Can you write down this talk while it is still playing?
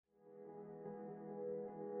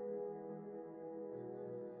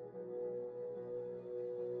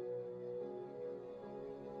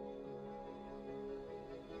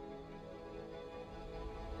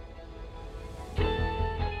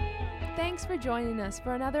Thanks for joining us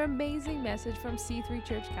for another amazing message from C3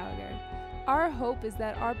 Church Calgary. Our hope is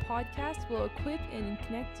that our podcast will equip and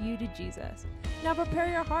connect you to Jesus. Now prepare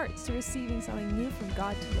your hearts to receiving something new from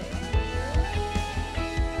God today.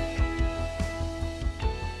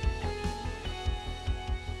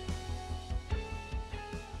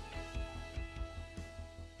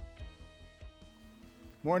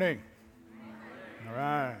 Morning. All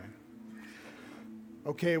right.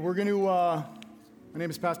 Okay, we're going to, my name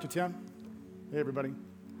is Pastor Tim. Hey, everybody.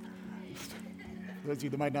 For those of you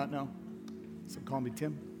that might not know, some call me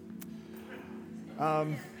Tim.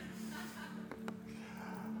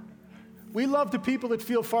 We love the people that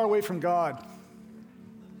feel far away from God.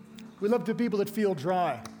 We love the people that feel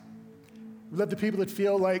dry. We love the people that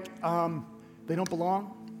feel like they don't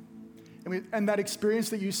belong. And that experience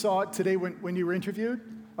that you saw today when you were interviewed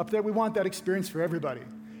up there, we want that experience for everybody.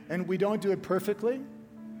 And we don't do it perfectly,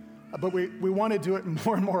 but we want to do it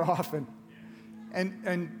more and more often.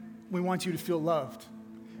 And we want you to feel loved.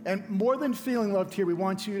 And more than feeling loved here, we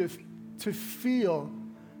want you to feel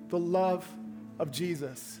the love of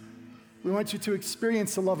Jesus. We want you to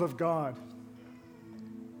experience the love of God.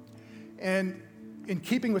 And in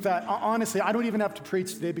keeping with that, honestly, I don't even have to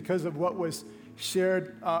preach today because of what was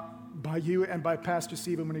shared by you and by Pastor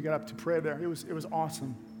Stephen when he got up to pray there. It was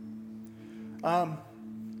awesome.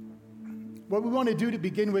 What we want to do to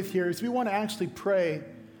begin with here is we want to actually pray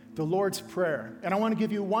the Lord's Prayer. And I want to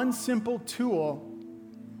give you one simple tool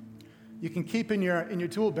you can keep in your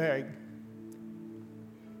tool bag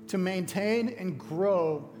to maintain and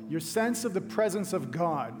grow your sense of the presence of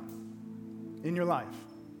God in your life.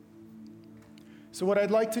 So what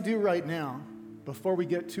I'd like to do right now, before we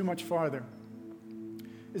get too much farther,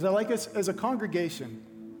 is I'd like us as a congregation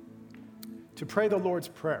to pray the Lord's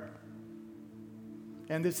Prayer.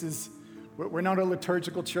 And we're not a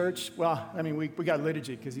liturgical church. Well, I mean, we got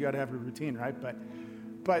liturgy because you got to have a routine, right? But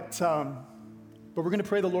we're going to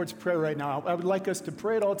pray the Lord's Prayer right now. I would like us to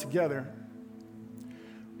pray it all together.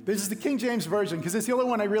 This is the King James Version because it's the only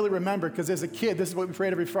one I really remember because as a kid, this is what we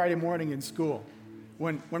prayed every Friday morning in school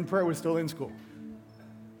when prayer was still in school.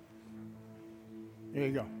 There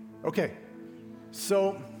you go. Okay.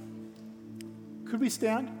 So, could we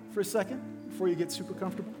stand for a second before you get super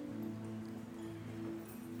comfortable?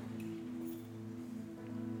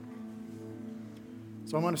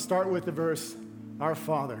 So I want to start with the verse, Our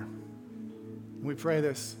Father. And we pray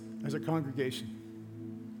this as a congregation.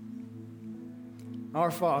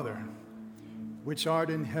 Our Father, which art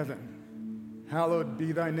in heaven, hallowed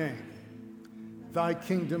be thy name. Thy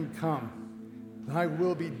kingdom come, thy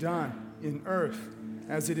will be done in earth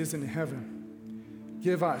as it is in heaven.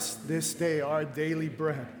 Give us this day our daily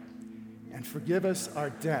bread, and forgive us our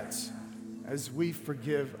debts as we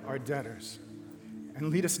forgive our debtors. And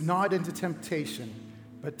lead us not into temptation,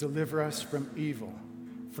 but deliver us from evil.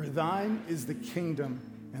 For thine is the kingdom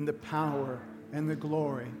and the power and the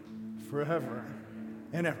glory forever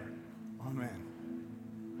and ever.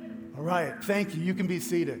 Amen. All right, thank you. You can be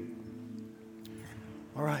seated.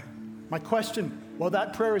 All right, my question, while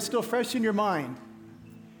that prayer is still fresh in your mind,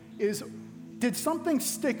 is did something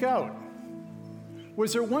stick out?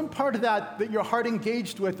 Was there one part of that your heart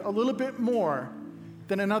engaged with a little bit more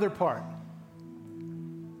than another part?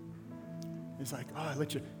 It's like,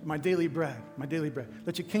 my daily bread,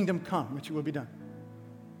 let your kingdom come, let your will be done.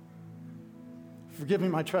 Forgive me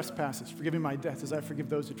my trespasses, forgive me my debts as I forgive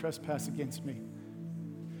those who trespass against me.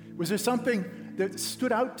 Was there something that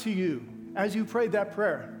stood out to you as you prayed that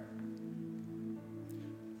prayer?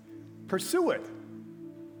 Pursue it.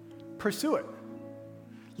 Pursue it.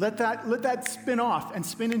 Let that spin off and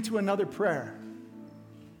spin into another prayer.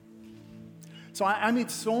 So I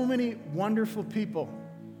meet so many wonderful people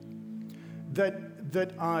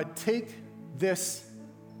that take this,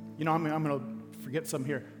 I'm going to forget some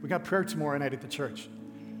here. We got prayer tomorrow night at the church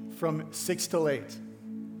from 6 till 8.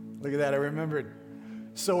 Look at that, I remembered.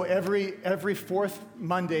 So every fourth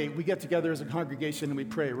Monday, we get together as a congregation and we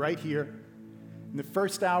pray right here. In the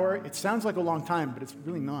first hour, it sounds like a long time, but it's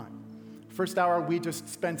really not. First hour, we just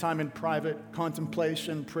spend time in private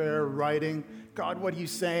contemplation, prayer, writing. God, what are you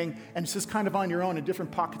saying? And it's just kind of on your own in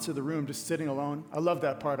different pockets of the room, just sitting alone. I love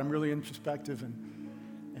that part. I'm really introspective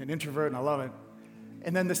and introvert, and I love it.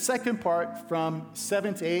 And then the second part, from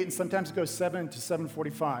 7 to 8, and sometimes it goes 7 to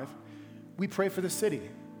 7:45, we pray for the city.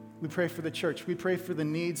 We pray for the church. We pray for the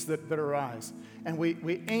needs that arise. And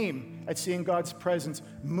we aim at seeing God's presence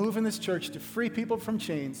move in this church to free people from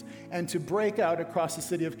chains and to break out across the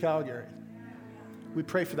city of Calgary. We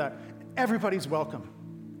pray for that. Everybody's welcome.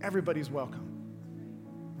 Everybody's welcome.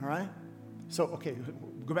 All right? So, okay,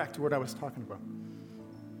 go back to what I was talking about.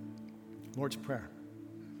 Lord's Prayer.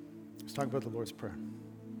 Let's talk about the Lord's Prayer.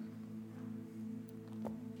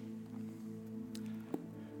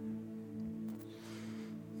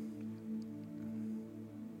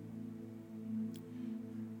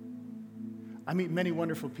 I meet many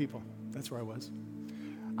wonderful people. That's where I was.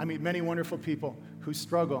 I meet many wonderful people who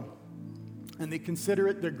struggle, and they consider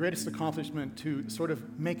it their greatest accomplishment to sort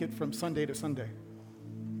of make it from Sunday to Sunday.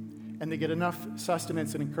 And they get enough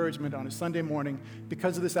sustenance and encouragement on a Sunday morning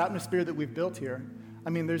because of this atmosphere that we've built here. I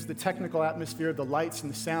mean, there's the technical atmosphere, the lights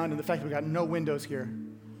and the sound, and the fact that we've got no windows here.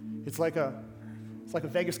 It's like a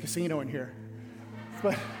Vegas casino in here.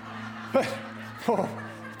 But oh,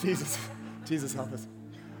 Jesus help us.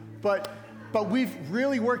 But we've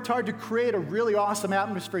really worked hard to create a really awesome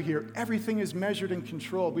atmosphere here. Everything is measured and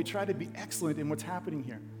controlled. We try to be excellent in what's happening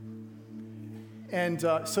here. And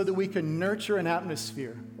so that we can nurture an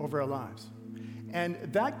atmosphere over our lives. And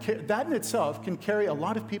that in itself can carry a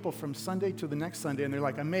lot of people from Sunday to the next Sunday, and they're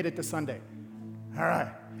like, I made it to Sunday. All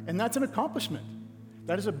right. And that's an accomplishment.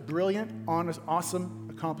 That is a brilliant, honest, awesome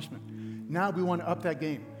accomplishment. Now we want to up that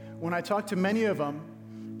game. When I talk to many of them,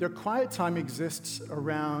 their quiet time exists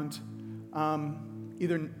around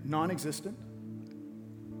either non-existent,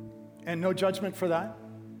 and no judgment for that,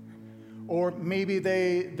 or maybe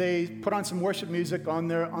they put on some worship music on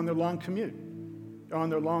their long commute, or on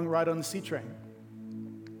their long ride on the C train.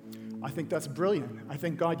 I think that's brilliant. I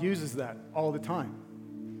think God uses that all the time.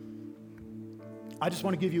 I just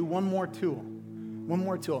want to give you one more tool.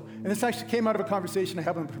 And this actually came out of a conversation I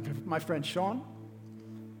had with my friend Sean,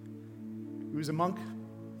 who's a monk,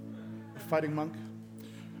 a fighting monk.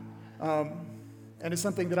 And it's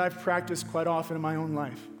something that I've practiced quite often in my own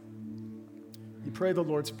life. You pray the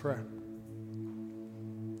Lord's Prayer.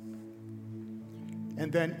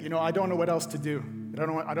 And then, I don't know what else to do. I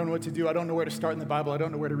don't know what to do. I don't know where to start in the Bible. I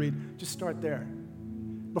don't know where to read. Just start there.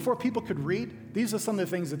 Before people could read, these are some of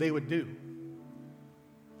the things that they would do.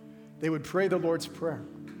 They would pray the Lord's Prayer.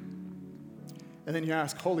 And then you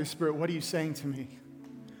ask, Holy Spirit, what are you saying to me?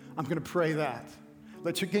 I'm going to pray that.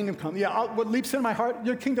 Let your kingdom come. Yeah, what leaps in my heart,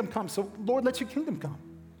 your kingdom come. So, Lord, let your kingdom come.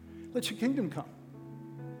 Let your kingdom come.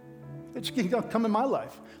 Let your kingdom come in my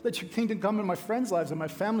life. Let your kingdom come in my friends' lives, in my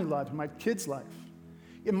family lives, in my kids' life,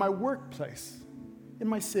 in my workplace, in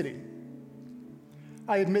my city.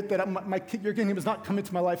 I admit that your kingdom has not come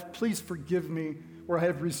into my life. Please forgive me where I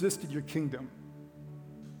have resisted your kingdom.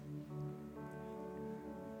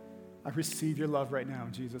 I receive your love right now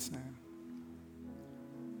in Jesus' name.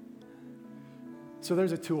 So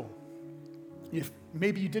there's a tool. If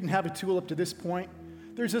maybe you didn't have a tool up to this point,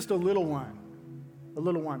 there's just a little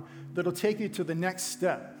one that'll take you to the next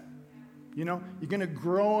step. You're going to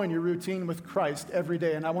grow in your routine with Christ every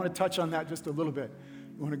day, and I want to touch on that just a little bit.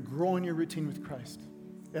 You want to grow in your routine with Christ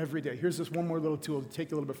every day. Here's just one more little tool to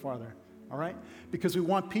take you a little bit farther, all right? Because we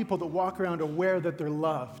want people to walk around aware that they're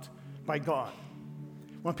loved by God.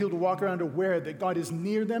 We want people to walk around aware that God is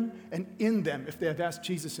near them and in them if they have asked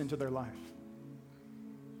Jesus into their life.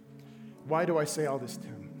 Why do I say all this,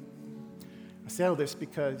 Tim? I say all this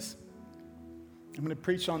because I'm going to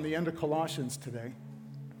preach on the end of Colossians today.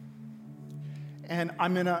 And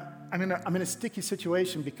I'm in a sticky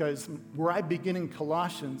situation because where I begin in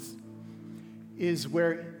Colossians is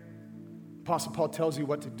where Apostle Paul tells you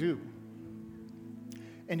what to do.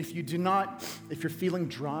 And if you're feeling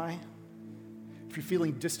dry, if you're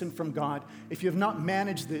feeling distant from God, if you have not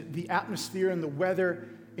managed the atmosphere and the weather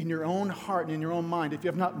in your own heart and in your own mind, if you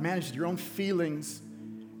have not managed your own feelings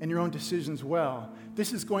and your own decisions well,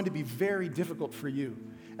 this is going to be very difficult for you.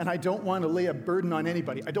 And I don't want to lay a burden on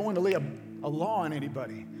anybody. I don't want to lay a law on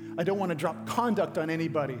anybody. I don't want to drop conduct on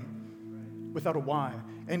anybody without a why.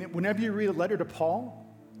 And whenever you read a letter to Paul,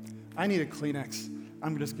 I need a Kleenex.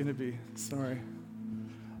 I'm just going to be sorry.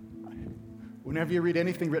 Whenever you read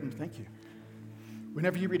anything written, thank you.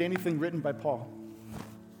 Whenever you read anything written by Paul,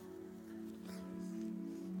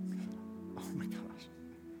 oh my gosh.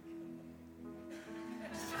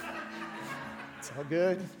 It's all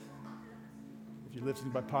good. If you're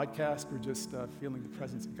listening by podcast, we're just feeling the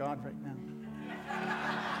presence of God right now.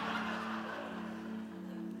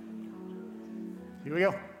 Here we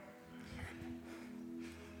go.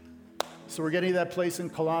 So we're getting to that place in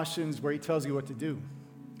Colossians where he tells you what to do.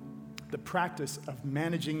 The practice of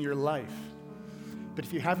managing your life. But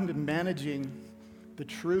if you haven't been managing the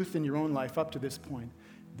truth in your own life up to this point,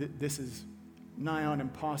 this is nigh on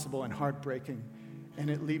impossible and heartbreaking, and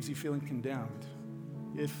it leaves you feeling condemned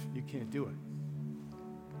if you can't do it.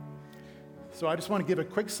 So I just want to give a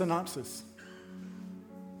quick synopsis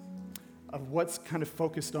of what's kind of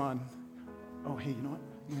focused on, oh, hey, you know what?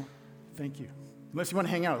 No, thank you. Unless you want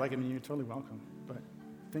to hang out, you're totally welcome, but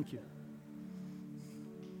thank you.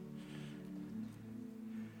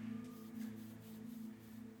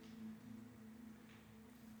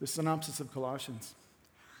 the synopsis of Colossians.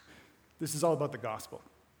 This is all about the gospel.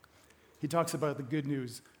 He talks about the good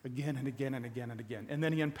news again and again and again and again, and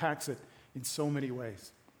then he unpacks it in so many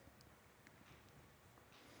ways.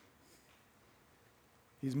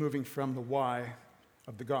 He's moving from the why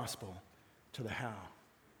of the gospel to the how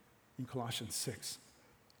in Colossians 6.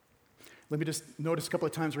 Let me just notice a couple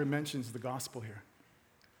of times where he mentions the gospel here.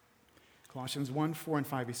 Colossians 1, 4, and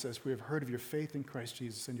 5, he says, "We have heard of your faith in Christ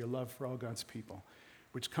Jesus and your love for all God's people,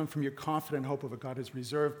 which come from your confident hope of what God has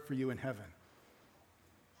reserved for you in heaven."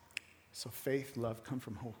 So faith, love come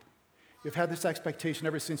from hope. You've had this expectation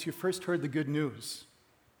ever since you first heard the good news.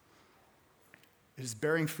 It is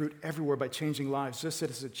bearing fruit everywhere by changing lives, just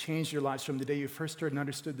as it changed your lives from the day you first heard and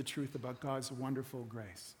understood the truth about God's wonderful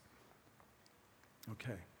grace.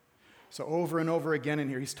 Okay. So over and over again in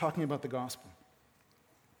here, he's talking about the gospel.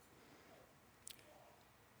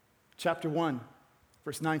 Chapter 1,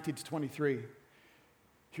 verse 19 to 23.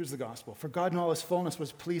 Here's the gospel. "For God in all his fullness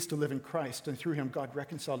was pleased to live in Christ, and through him God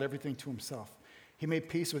reconciled everything to himself. He made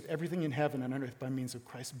peace with everything in heaven and on earth by means of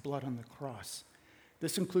Christ's blood on the cross.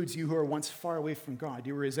 This includes you who were once far away from God.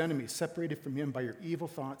 You were his enemies, separated from him by your evil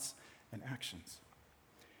thoughts and actions.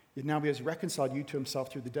 Yet now he has reconciled you to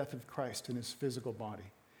himself through the death of Christ in his physical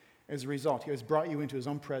body. As a result, he has brought you into his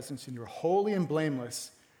own presence, and you are holy and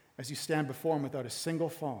blameless as you stand before him without a single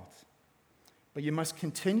fault. But you must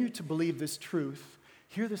continue to believe this truth."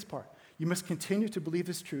 Hear this part. "You must continue to believe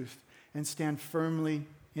this truth and stand firmly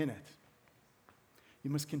in it." You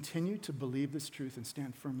must continue to believe this truth and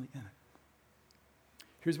stand firmly in it.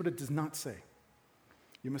 Here's what it does not say.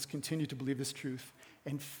 You must continue to believe this truth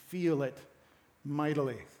and feel it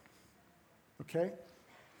mightily. Okay?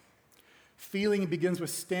 Feeling begins with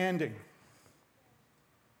standing.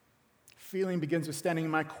 Feeling begins with standing.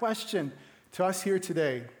 My question to us here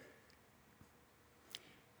today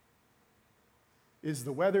is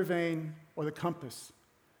the weather vane or the compass?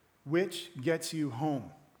 Which gets you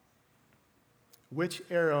home? Which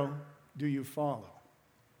arrow do you follow?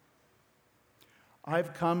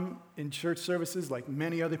 I've come in church services like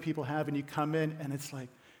many other people have, and you come in and it's like,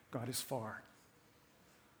 God is far.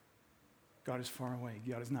 God is far away.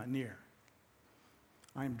 God is not near.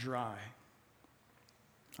 I am dry.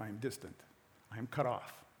 I am distant. I am cut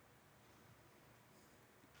off.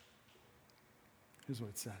 Here's what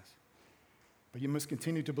it says. "But you must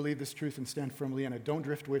continue to believe this truth and stand firmly in it. Don't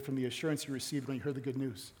drift away from the assurance you received when you heard the good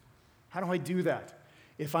news." How do I do that?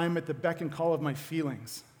 If I'm at the beck and call of my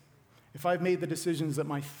feelings, if I've made the decisions that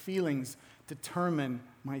my feelings determine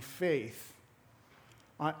my faith,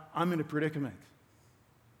 I'm in a predicament.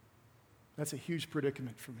 That's a huge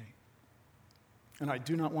predicament for me. And I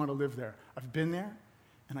do not want to live there. I've been there,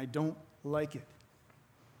 and I don't like it.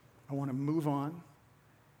 I want to move on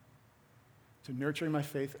to nurturing my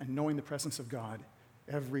faith and knowing the presence of God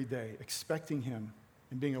every day, expecting him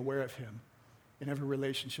and being aware of him in every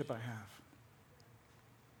relationship I have.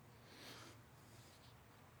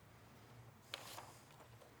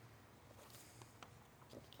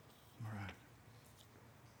 All right.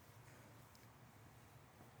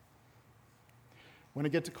 When I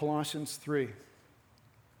get to Colossians 3,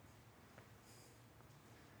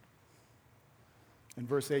 in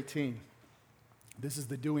verse 18, this is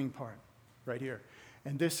the doing part right here.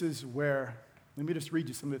 And this is where, let me just read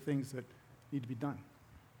you some of the things that need to be done.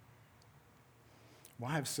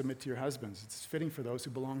 "Wives, submit to your husbands. It's fitting for those who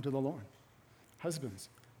belong to the Lord. Husbands,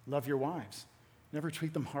 love your wives. Never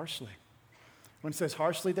treat them harshly." When it says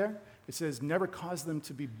harshly there, it says never cause them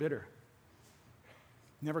to be bitter.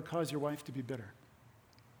 Never cause your wife to be bitter.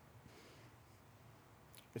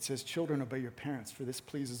 It says, "Children, obey your parents, for this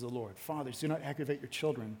pleases the Lord. Fathers, do not aggravate your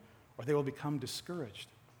children, or they will become discouraged.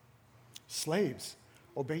 Slaves,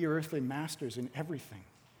 obey your earthly masters in everything.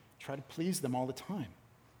 Try to please them all the time.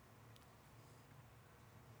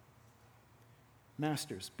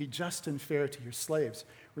 Masters, be just and fair to your slaves.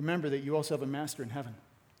 Remember that you also have a master in heaven."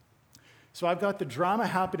 So I've got the drama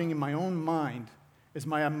happening in my own mind as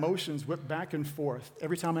my emotions whip back and forth.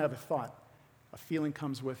 Every time I have a thought, a feeling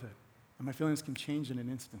comes with it. And my feelings can change in an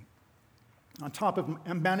instant. On top of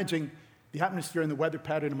managing the atmosphere and the weather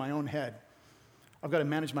pattern in my own head, I've got to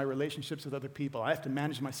manage my relationships with other people. I have to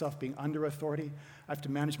manage myself being under authority. I have to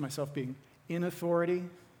manage myself being in authority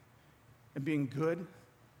and being good.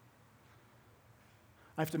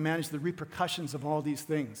 I have to manage the repercussions of all these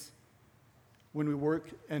things when we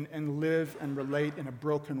work and live and relate in a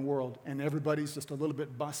broken world and everybody's just a little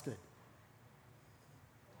bit busted.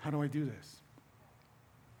 How do I do this?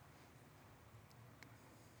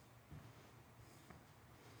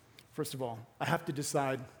 First of all, I have to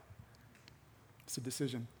decide. It's a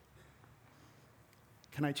decision.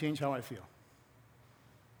 Can I change how I feel?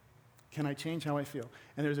 Can I change how I feel?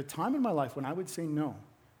 And there's a time in my life when I would say no.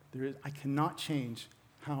 I cannot change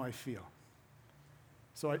how I feel.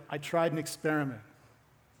 So I tried an experiment.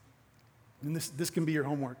 And this can be your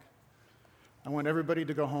homework. I want everybody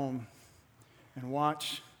to go home and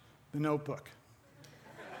watch The Notebook.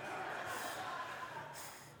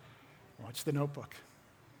 Watch The Notebook.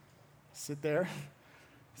 Sit there.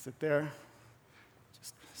 Just sit there.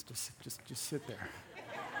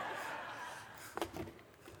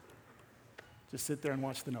 Just sit there and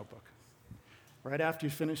watch The Notebook. Right after you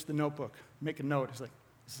finish The Notebook, make a note. It's like,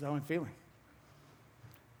 this is how I'm feeling.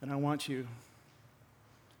 And I want you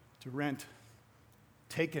to rent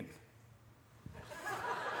Taken.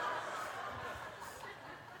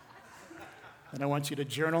 And I want you to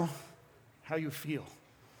journal how you feel.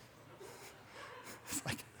 It's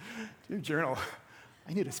like, to journal,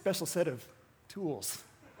 I need a special set of tools.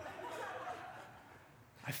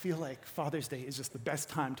 I feel like Father's Day is just the best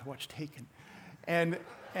time to watch Taken. And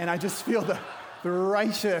I just feel the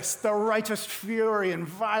righteous fury and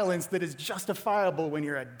violence that is justifiable when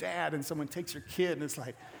you're a dad and someone takes your kid, and it's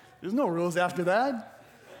like, there's no rules after that.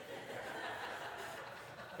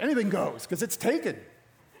 Anything goes, because it's Taken.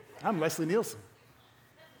 I'm Leslie Nielsen.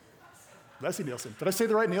 Leslie Nielsen. Did I say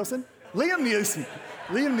the right Nielsen? Liam Neeson.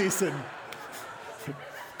 Liam Neeson.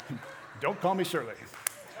 Don't call me Shirley.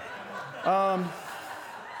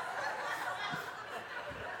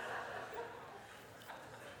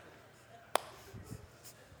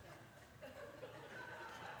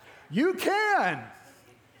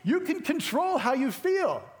 You can control how you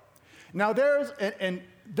feel. Now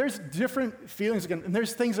there's different feelings again, and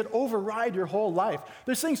there's things that override your whole life.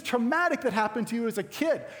 There's things traumatic that happened to you as a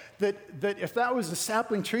kid that if that was a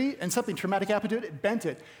sapling tree and something traumatic happened to it, it bent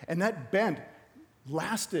it. And that bend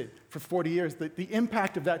lasted for 40 years. The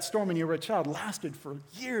impact of that storm when you were a child lasted for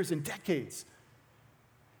years and decades.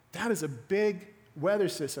 That is a big weather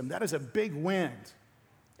system. That is a big wind.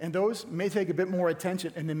 And those may take a bit more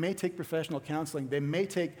attention, and they may take professional counseling. They may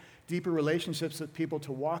take deeper relationships with people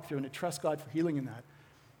to walk through and to trust God for healing in that.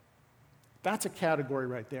 That's a category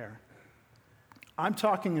right there. I'm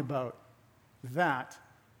talking about that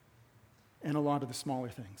and a lot of the smaller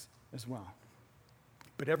things as well.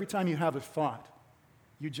 But every time you have a thought,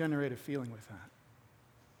 you generate a feeling with that.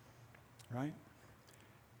 Right?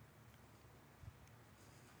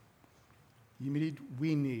 We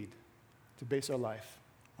need to base our life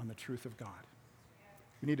on the truth of God.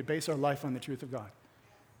 We need to base our life on the truth of God.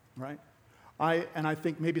 Right? I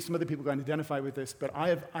think maybe some other people can identify with this, but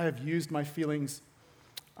I have used my feelings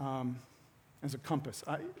as a compass,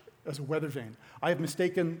 as a weather vane. I have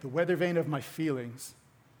mistaken the weather vane of my feelings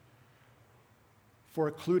for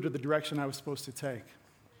a clue to the direction I was supposed to take.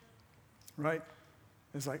 Right?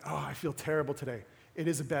 It's like, oh, I feel terrible today. It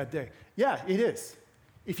is a bad day. Yeah, it is.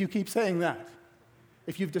 If you keep saying that.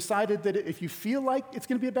 If you've decided that if you feel like it's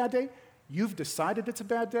going to be a bad day, you've decided it's a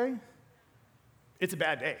bad day, it's a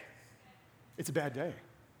bad day. It's a bad day.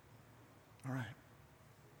 All right.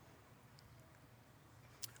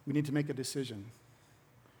 We need to make a decision.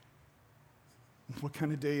 What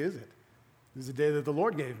kind of day is it? This is a day that the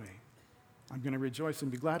Lord gave me. I'm going to rejoice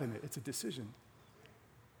and be glad in it. It's a decision.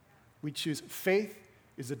 We choose. Faith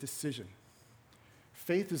is a decision.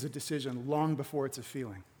 Faith is a decision long before it's a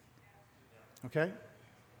feeling. Okay?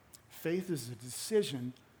 Faith is a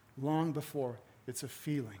decision long before it's a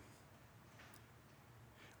feeling.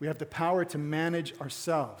 We have the power to manage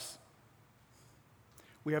ourselves.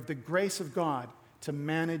 We have the grace of God to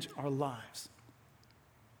manage our lives.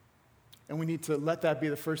 And we need to let that be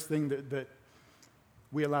the first thing that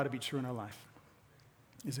we allow to be true in our life.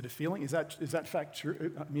 Is it a feeling? Is that fact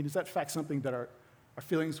true? I mean, is that fact something that our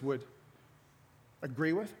feelings would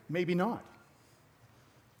agree with? Maybe not.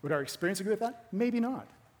 Would our experience agree with that? Maybe not.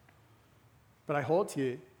 But I hold to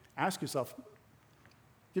you, ask yourself,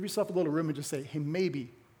 give yourself a little room and just say, hey, maybe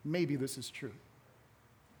this is true.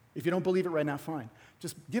 If you don't believe it right now, fine.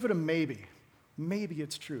 Just give it a maybe. Maybe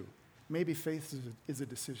it's true. Maybe faith is a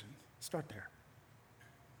decision. Start there.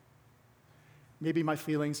 Maybe my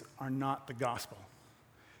feelings are not the gospel.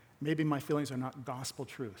 Maybe my feelings are not gospel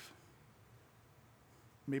truth.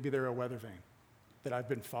 Maybe they're a weather vane that I've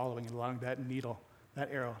been following and allowing that needle, that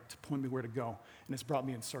arrow, to point me where to go, and it's brought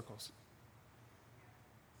me in circles.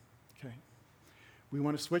 Okay? We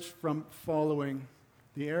want to switch from following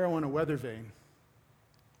the arrow on a weather vane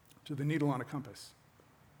to the needle on a compass.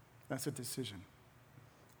 That's a decision.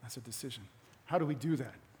 That's a decision. How do we do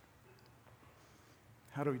that?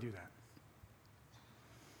 How do we do that?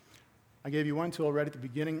 I gave you one tool right at the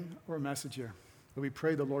beginning of our message here, that we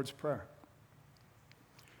pray the Lord's Prayer.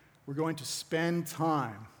 We're going to spend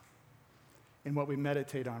time in what we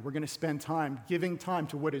meditate on. We're going to spend time giving time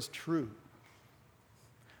to what is true,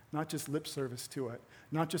 not just lip service to it,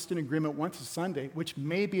 not just an agreement once a Sunday, which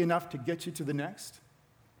may be enough to get you to the next.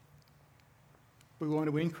 But we want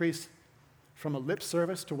to increase from a lip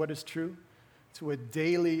service to what is true to a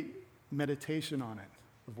daily meditation on it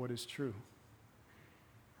of what is true.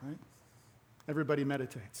 Right? Everybody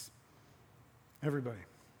meditates. Everybody.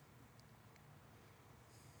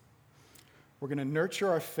 We're going to nurture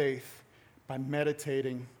our faith by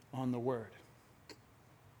meditating on the Word.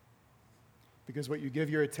 Because what you give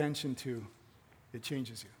your attention to, it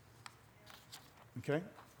changes you. Okay?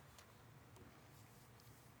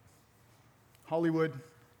 Hollywood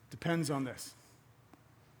depends on this.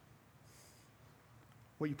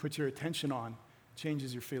 What you put your attention on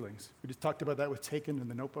changes your feelings. We just talked about that with Taken in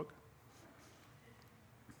The Notebook.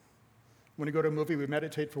 When we go to a movie, we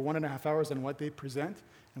meditate for 1.5 hours on what they present,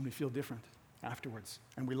 and we feel different afterwards,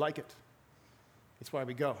 and we like it. That's why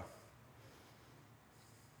we go.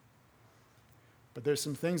 But there's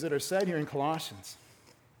some things that are said here in Colossians.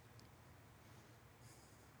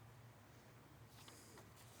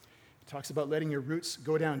 It talks about letting your roots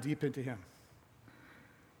go down deep into Him.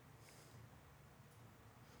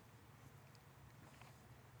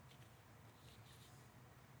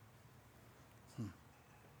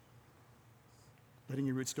 Letting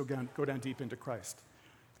your roots go down deep into Christ.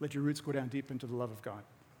 Let your roots go down deep into the love of God.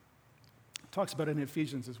 It talks about it in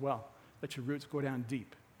Ephesians as well. Let your roots go down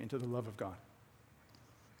deep into the love of God.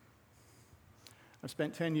 I've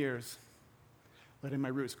spent 10 years letting my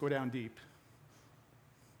roots go down deep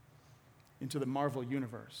into the Marvel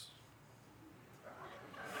universe.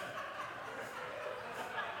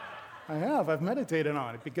 I have. I've meditated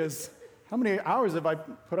on it because how many hours have I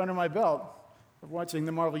put under my belt of watching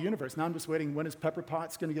the Marvel universe? Now I'm just waiting, when is Pepper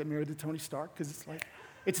Potts going to get married to Tony Stark? Because it's like,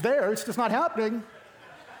 it's there, it's just not happening.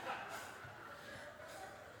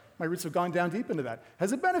 My roots have gone down deep into that.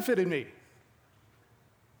 Has it benefited me?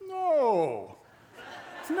 No.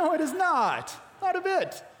 No, it is not. Not a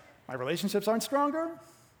bit. My relationships aren't stronger.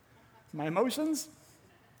 My emotions,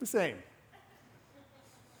 the same.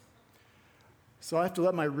 So I have to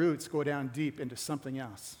let my roots go down deep into something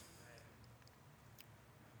else.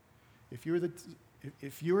 If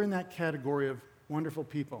you're in that category of wonderful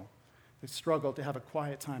people that struggle to have a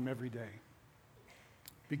quiet time every day,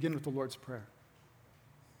 begin with the Lord's Prayer.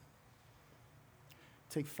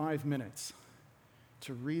 Take 5 minutes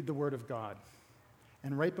to read the Word of God.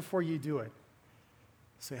 And right before you do it,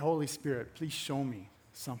 say, Holy Spirit, please show me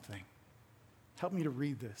something. Help me to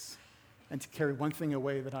read this and to carry one thing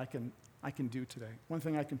away that I can do today, one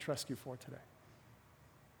thing I can trust you for today.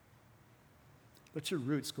 Let your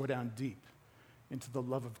roots go down deep into the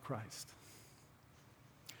love of Christ.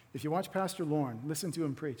 If you watch Pastor Lauren, listen to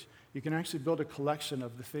him preach, you can actually build a collection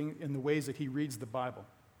of the thing in the ways that he reads the Bible.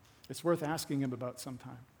 It's worth asking him about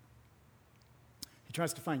sometime. He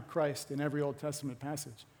tries to find Christ in every Old Testament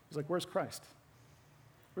passage. He's like, where's Christ?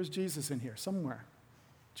 Where's Jesus in here? Somewhere.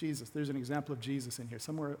 Jesus. There's an example of Jesus in here.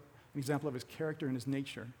 Somewhere, an example of his character and his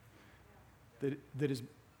nature that is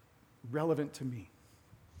relevant to me.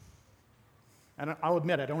 And I'll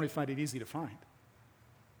admit, I don't really find it easy to find.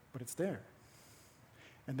 But it's there.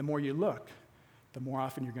 And the more you look, the more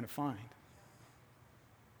often you're going to find.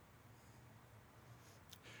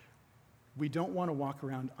 We don't want to walk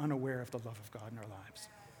around unaware of the love of God in our lives,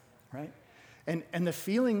 right? And the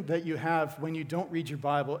feeling that you have when you don't read your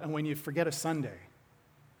Bible and when you forget a Sunday,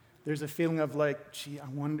 there's a feeling of like, gee, I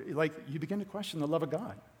wonder, like you begin to question the love of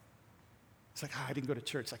God. It's like, I didn't go to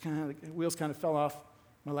church. Like, the wheels kind of fell off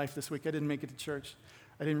my life this week. I didn't make it to church.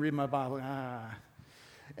 I didn't read my Bible.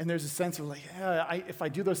 And there's a sense of like, if I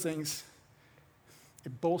do those things,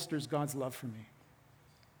 it bolsters God's love for me.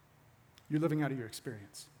 You're living out of your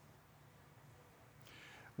experience.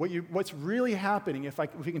 What's really happening, if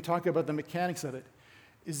we can talk about the mechanics of it,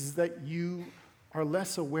 is that you are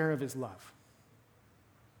less aware of his love.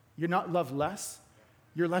 You're not loved less,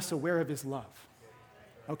 you're less aware of his love.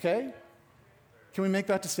 Okay? Can we make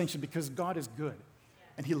that distinction? Because God is good,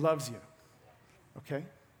 and he loves you. Okay?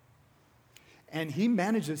 And he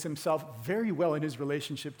manages himself very well in his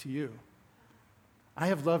relationship to you. I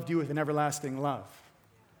have loved you with an everlasting love.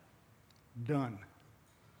 Done.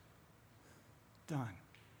 Done.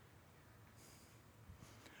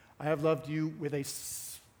 I have loved you with a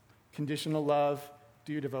conditional love.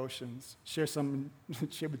 Do your devotions. Share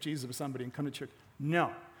with Jesus with somebody and come to church.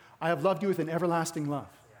 No. I have loved you with an everlasting love.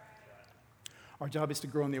 Our job is to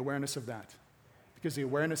grow in the awareness of that. Because the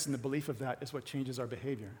awareness and the belief of that is what changes our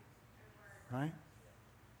behavior. Right?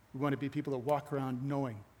 We want to be people that walk around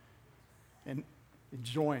knowing and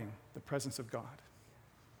enjoying the presence of God.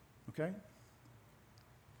 Okay?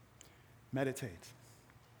 Meditate.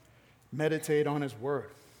 Meditate on his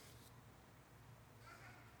word.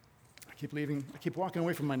 I keep walking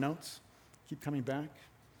away from my notes, keep coming back.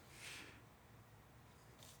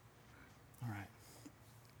 All right.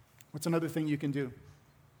 What's another thing you can do?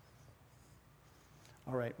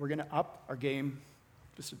 All right, we're going to up our game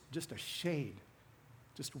just a shade,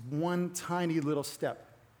 just one tiny little step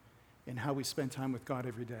in how we spend time with God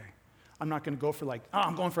every day. I'm not going to go for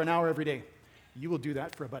I'm going for an hour every day. You will do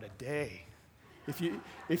that for about a day. If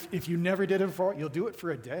you never did it before, you'll do it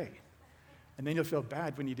for a day. And then you'll feel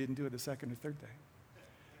bad when you didn't do it the second or third day.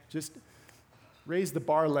 Just raise the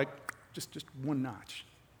bar just one notch.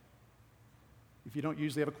 If you don't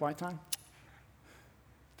usually have a quiet time,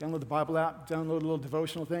 download the Bible app, download a little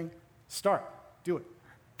devotional thing. Start. Do it.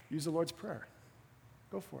 Use the Lord's Prayer.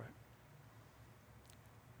 Go for it.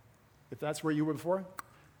 If that's where you were before,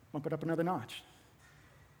 bump it up another notch.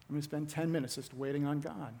 I'm going to spend 10 minutes just waiting on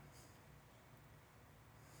God.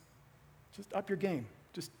 Just up your game,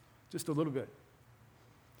 just a little bit.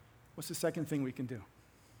 What's the second thing we can do?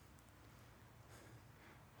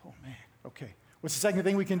 Oh, man. Okay. What's the second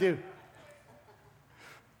thing we can do?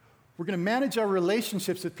 We're going to manage our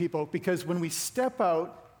relationships with people, because when we step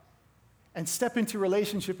out and step into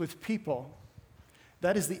relationship with people,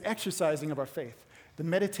 that is the exercising of our faith. The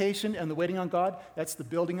meditation and the waiting on God, that's the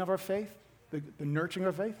building of our faith, the nurturing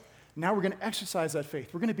of our faith. Now we're going to exercise that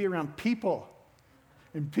faith. We're going to be around people.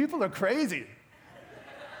 And people are crazy.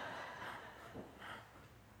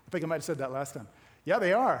 I think I might have said that last time. Yeah,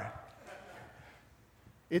 they are.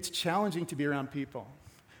 It's challenging to be around people.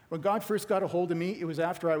 When God first got a hold of me, it was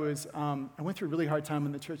after I went through a really hard time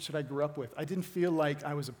in the church that I grew up with. I didn't feel like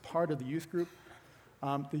I was a part of the youth group.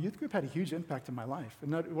 The youth group had a huge impact in my life,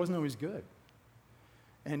 and it wasn't always good.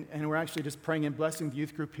 And we're actually just praying and blessing the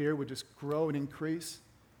youth group here would just grow and increase,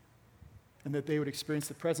 and that they would experience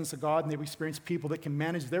the presence of God, and they would experience people that can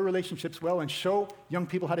manage their relationships well and show young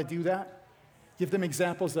people how to do that. Give them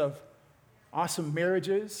examples of awesome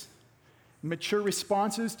marriages, mature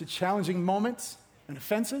responses to challenging moments and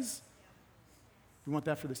offenses. We want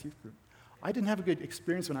that for this youth group. I didn't have a good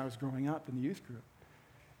experience when I was growing up in the youth group,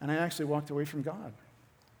 and I actually walked away from God.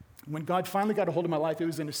 When God finally got a hold of my life, it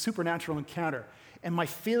was in a supernatural encounter, and my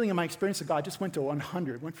feeling and my experience of God just went to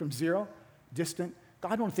 100, went from 0, distant.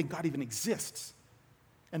 God, I don't think God even exists.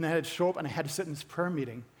 And then I had to show up, and I had to sit in this prayer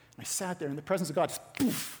meeting, and I sat there, and the presence of God just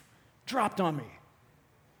poof, dropped on me.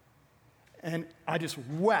 And I just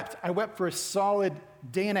wept. I wept for a solid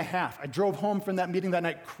day and a half. I drove home from that meeting that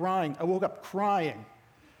night crying. I woke up crying.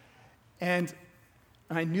 And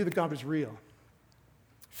I knew that God was real.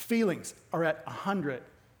 Feelings are at 100.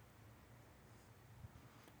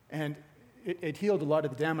 And it healed a lot of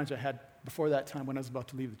the damage I had before that time when I was about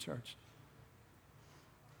to leave the church.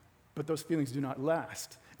 But those feelings do not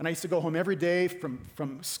last. And I used to go home every day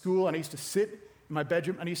from school, and I used to sit in my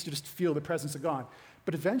bedroom, and I used to just feel the presence of God.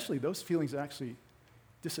 But eventually, those feelings actually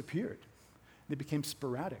disappeared. They became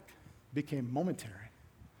sporadic, became momentary.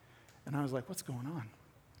 And I was like, what's going on?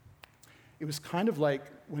 It was kind of like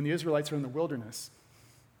when the Israelites are in the wilderness,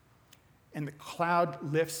 and the cloud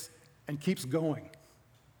lifts and keeps going.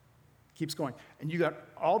 Keeps going. And you got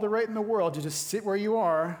all the right in the world to just sit where you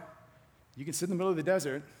are. You can sit in the middle of the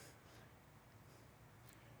desert.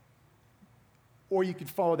 Or you could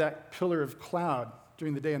follow that pillar of cloud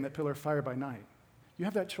during the day and that pillar of fire by night. You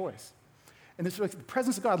have that choice. And this, like, the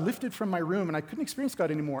presence of God lifted from my room, and I couldn't experience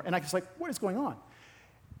God anymore. And I was like, what is going on?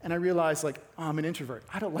 And I realized, I'm an introvert.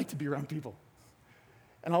 I don't like to be around people.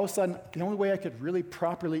 And all of a sudden, the only way I could really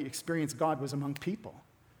properly experience God was among people.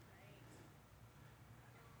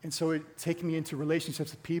 And so it took me into relationships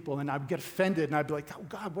with people, and I would get offended, and I'd be like, oh,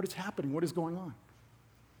 God, what is happening? What is going on?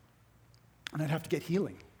 And I'd have to get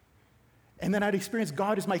healing. And then I'd experience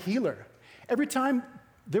God as my healer. Every time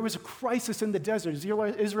there was a crisis in the desert,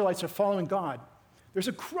 the Israelites are following God. There's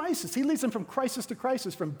a crisis. He leads them from crisis to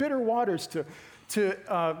crisis, from bitter waters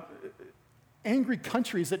to angry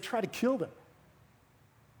countries that try to kill them.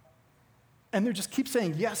 And they just keep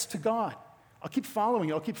saying yes to God. I'll keep following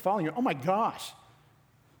you. I'll keep following you. Oh my gosh.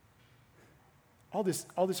 All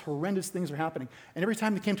these horrendous things are happening. And every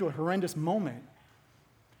time they came to a horrendous moment,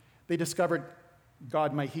 they discovered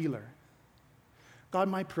God, my healer. God,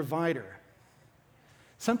 my provider.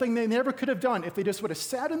 Something they never could have done if they just would have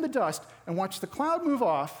sat in the dust and watched the cloud move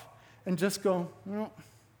off and just go, well,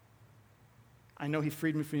 I know he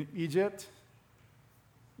freed me from Egypt.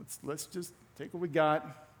 Let's just take what we got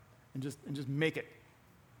and just make it.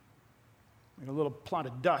 Like a little plot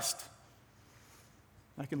of dust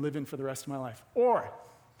I can live in for the rest of my life. Or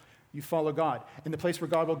you follow God. And the place where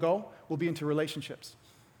God will go will be into relationships.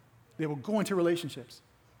 They will go into relationships.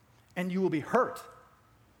 and you will be hurt.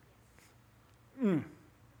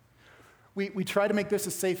 We try to make this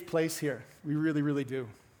a safe place here. We really, really do.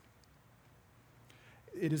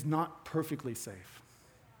 It is not perfectly safe.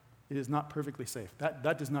 It is not perfectly safe.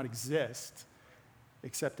 That does not exist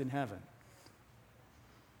except in heaven.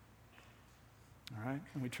 All right?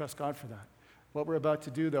 And we trust God for that. What we're about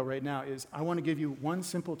to do, though, right now is I want to give you one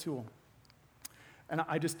simple tool. And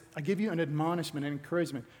I give you an admonishment and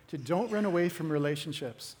encouragement to don't run away from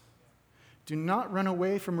relationships. Do not run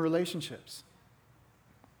away from relationships.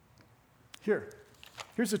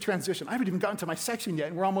 Here's the transition. I haven't even gotten to my section yet,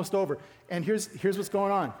 and we're almost over. And here's what's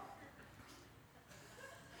going on.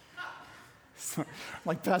 So,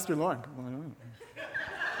 like Pastor Lauren.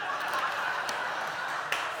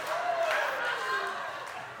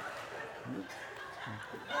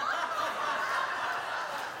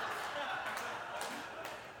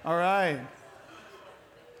 All right.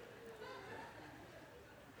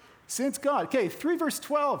 Since God, 3 verse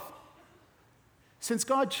 12. Since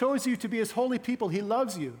God chose you to be his holy people, he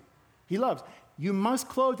loves you. He loves. You must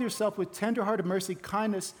clothe yourself with tender-hearted mercy,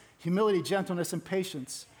 kindness, humility, gentleness, and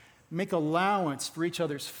patience. Make allowance for each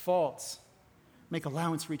other's faults. Make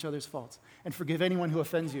allowance for each other's faults. And forgive anyone who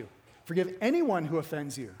offends you. Forgive anyone who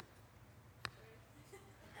offends you.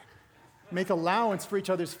 Make allowance for each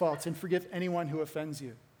other's faults and forgive anyone who offends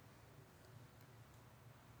you.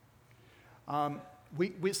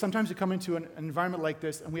 Sometimes we come into an environment like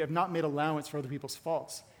this and we have not made allowance for other people's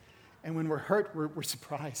faults. And when we're hurt, we're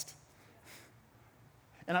surprised.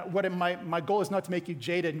 And my goal is not to make you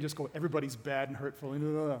jaded and just go, everybody's bad and hurtful.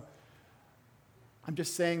 No. I'm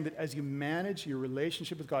just saying that as you manage your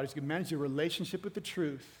relationship with God, as you manage your relationship with the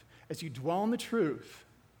truth, as you dwell in the truth,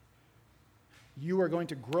 you are going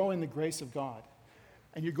to grow in the grace of God.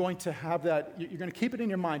 And you're going to have that, you're going to keep it in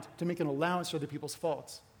your mind to make an allowance for other people's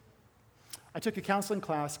faults. I took a counseling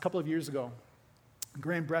class a couple of years ago.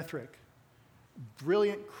 Graham Bretherick,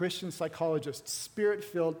 brilliant Christian psychologist,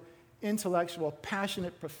 spirit-filled, intellectual,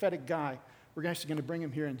 passionate, prophetic guy. We're actually going to bring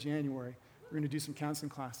him here in January. We're going to do some counseling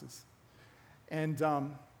classes. And what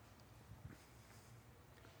am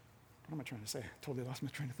I trying to say? I totally lost my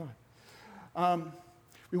train of thought.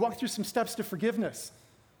 We walked through some steps to forgiveness.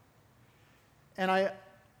 And I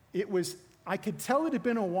could tell it had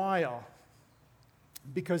been a while,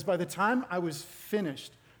 because by the time I was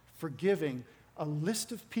finished forgiving a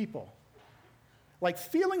list of people, like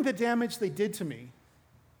feeling the damage they did to me,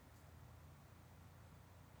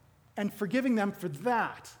 and forgiving them for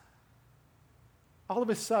that, all of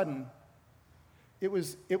a sudden, it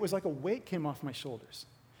was like a weight came off my shoulders.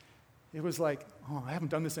 It was like, I haven't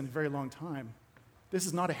done this in a very long time. This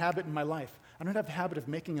is not a habit in my life. I don't have a habit of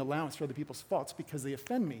making allowance for other people's faults because they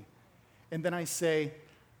offend me. And then I say,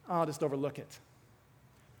 I'll just overlook it.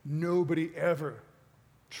 Nobody ever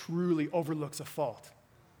truly overlooks a fault.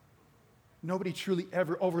 Nobody truly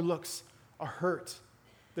ever overlooks a hurt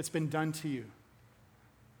that's been done to you.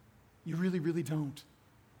 You really, really don't.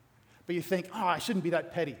 But you think, I shouldn't be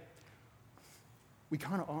that petty. We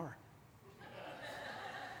kind of are.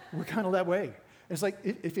 We're kind of that way. It's like,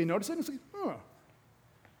 if you notice it, it's like, are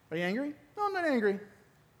you angry? No, I'm not angry.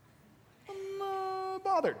 I'm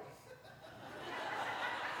bothered.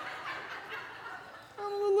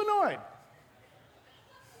 I'm a little annoyed.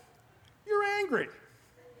 You're angry.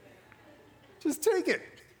 Just take it.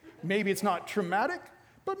 Maybe it's not traumatic,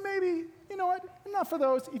 but maybe, you know what, enough of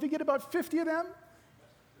those. If you get about 50 of them,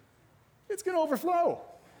 it's going to overflow.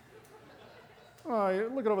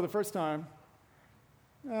 You look it over the first time.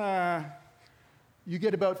 You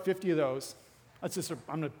get about 50 of those. I'm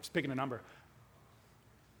just picking a number.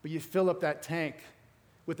 But you fill up that tank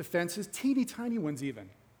with offenses, teeny tiny ones even.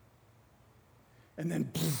 And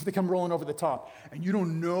then they come rolling over the top. And you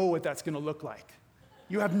don't know what that's going to look like.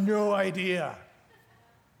 You have no idea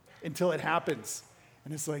until it happens.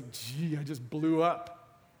 And it's like, gee, I just blew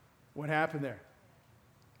up. What happened there?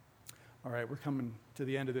 All right, we're coming to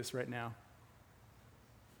the end of this right now.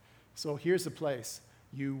 So here's the place.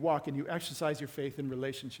 You walk and you exercise your faith in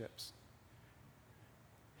relationships.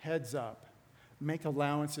 Heads up. Make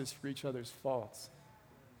allowances for each other's faults.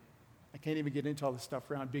 I can't even get into all the stuff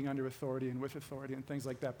around being under authority and with authority and things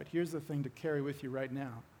like that, but here's the thing to carry with you right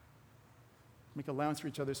now. Make allowance for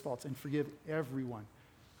each other's faults and forgive everyone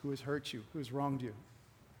who has hurt you, who has wronged you.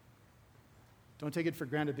 Don't take it for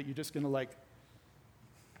granted that you're just going to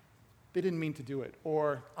they didn't mean to do it.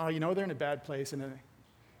 Or, they're in a bad place and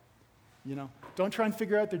don't try and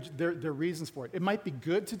figure out their reasons for it. It might be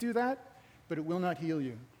good to do that, but it will not heal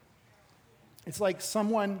you. It's like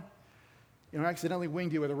someone, accidentally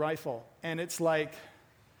winged you with a rifle, and it's like,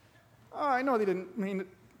 I know they didn't mean to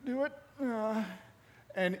do it,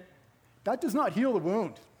 and That does not heal the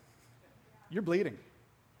wound. You're bleeding.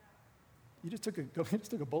 You just took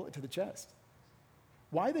a bullet to the chest.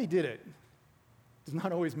 Why they did it does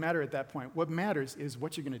not always matter at that point. What matters is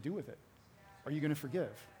what you're going to do with it. Are you going to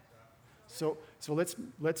forgive? So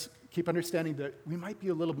let's keep understanding that we might be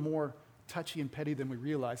a little more touchy and petty than we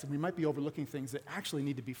realize, and we might be overlooking things that actually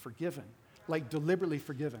need to be forgiven, like deliberately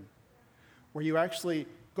forgiven, where you actually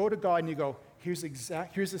go to God and you go, here's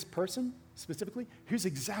this person specifically, here's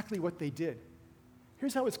exactly what they did.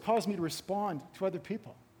 Here's how it's caused me to respond to other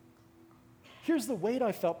people. Here's the weight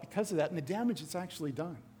I felt because of that and the damage it's actually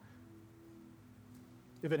done.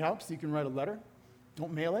 If it helps, you can write a letter.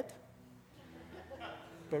 Don't mail it,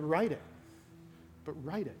 but write it.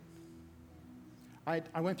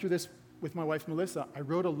 I went through this with my wife, Melissa. I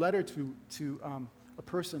wrote a letter to a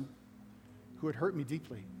person who had hurt me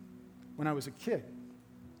deeply when I was a kid.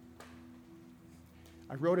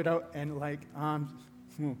 I wrote it out, and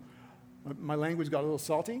my language got a little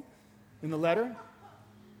salty in the letter.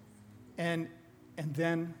 And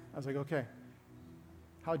then I was like, okay,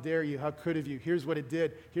 how dare you? How could have you? Here's what it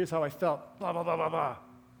did. Here's how I felt. Blah, blah, blah, blah, blah.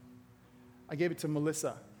 I gave it to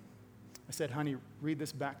Melissa. I said, honey, read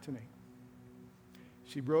this back to me.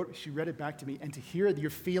 She read it back to me, and to hear your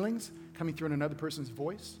feelings coming through in another person's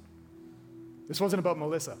voice. This wasn't about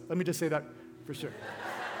Melissa. Let me just say that for sure.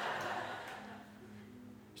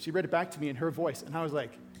 She read it back to me in her voice, and I was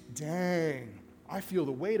like, dang, I feel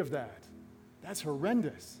the weight of that. That's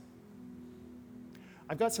horrendous.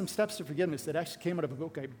 I've got some steps to forgiveness that actually came out of a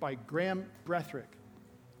book by Graham Bretherick.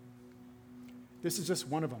 This is just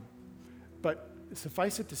one of them. But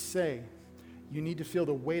suffice it to say, you need to feel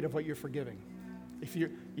the weight of what you're forgiving. If you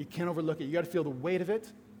can't overlook it, you got to feel the weight of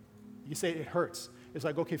it. You say it hurts. It's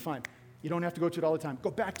like, okay, fine. You don't have to go to it all the time.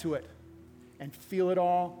 Go back to it and feel it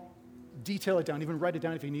all. Detail it down. Even write it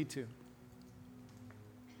down if you need to.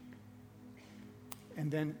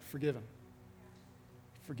 And then forgive him.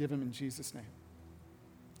 Forgive him in Jesus' name.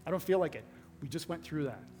 I don't feel like it. We just went through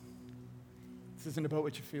that. This isn't about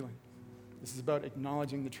what you're feeling. This is about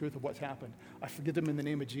acknowledging the truth of what's happened. I forgive them in the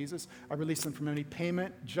name of Jesus. I release them from any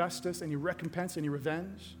payment, justice, any recompense, any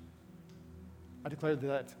revenge. I declare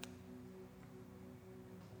that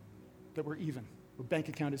we're even. Our bank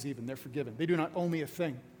account is even. They're forgiven. They do not owe me a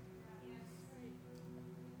thing.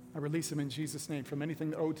 I release them in Jesus' name from anything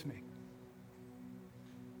that owed to me.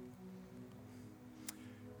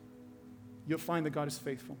 You'll find that God is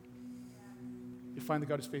faithful. You'll find that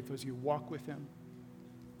God is faithful as you walk with him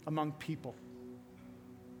among people.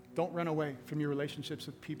 Don't run away from your relationships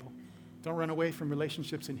with people. Don't run away from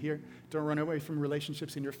relationships in here. Don't run away from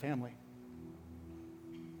relationships in your family.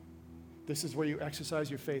 This is where you exercise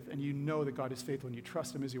your faith and you know that God is faithful and you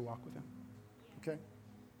trust him as you walk with him. Okay?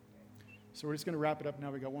 So we're just going to wrap it up now.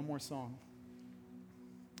 We got one more song.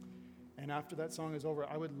 And after that song is over,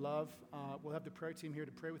 I would love, we'll have the prayer team here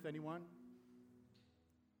to pray with anyone.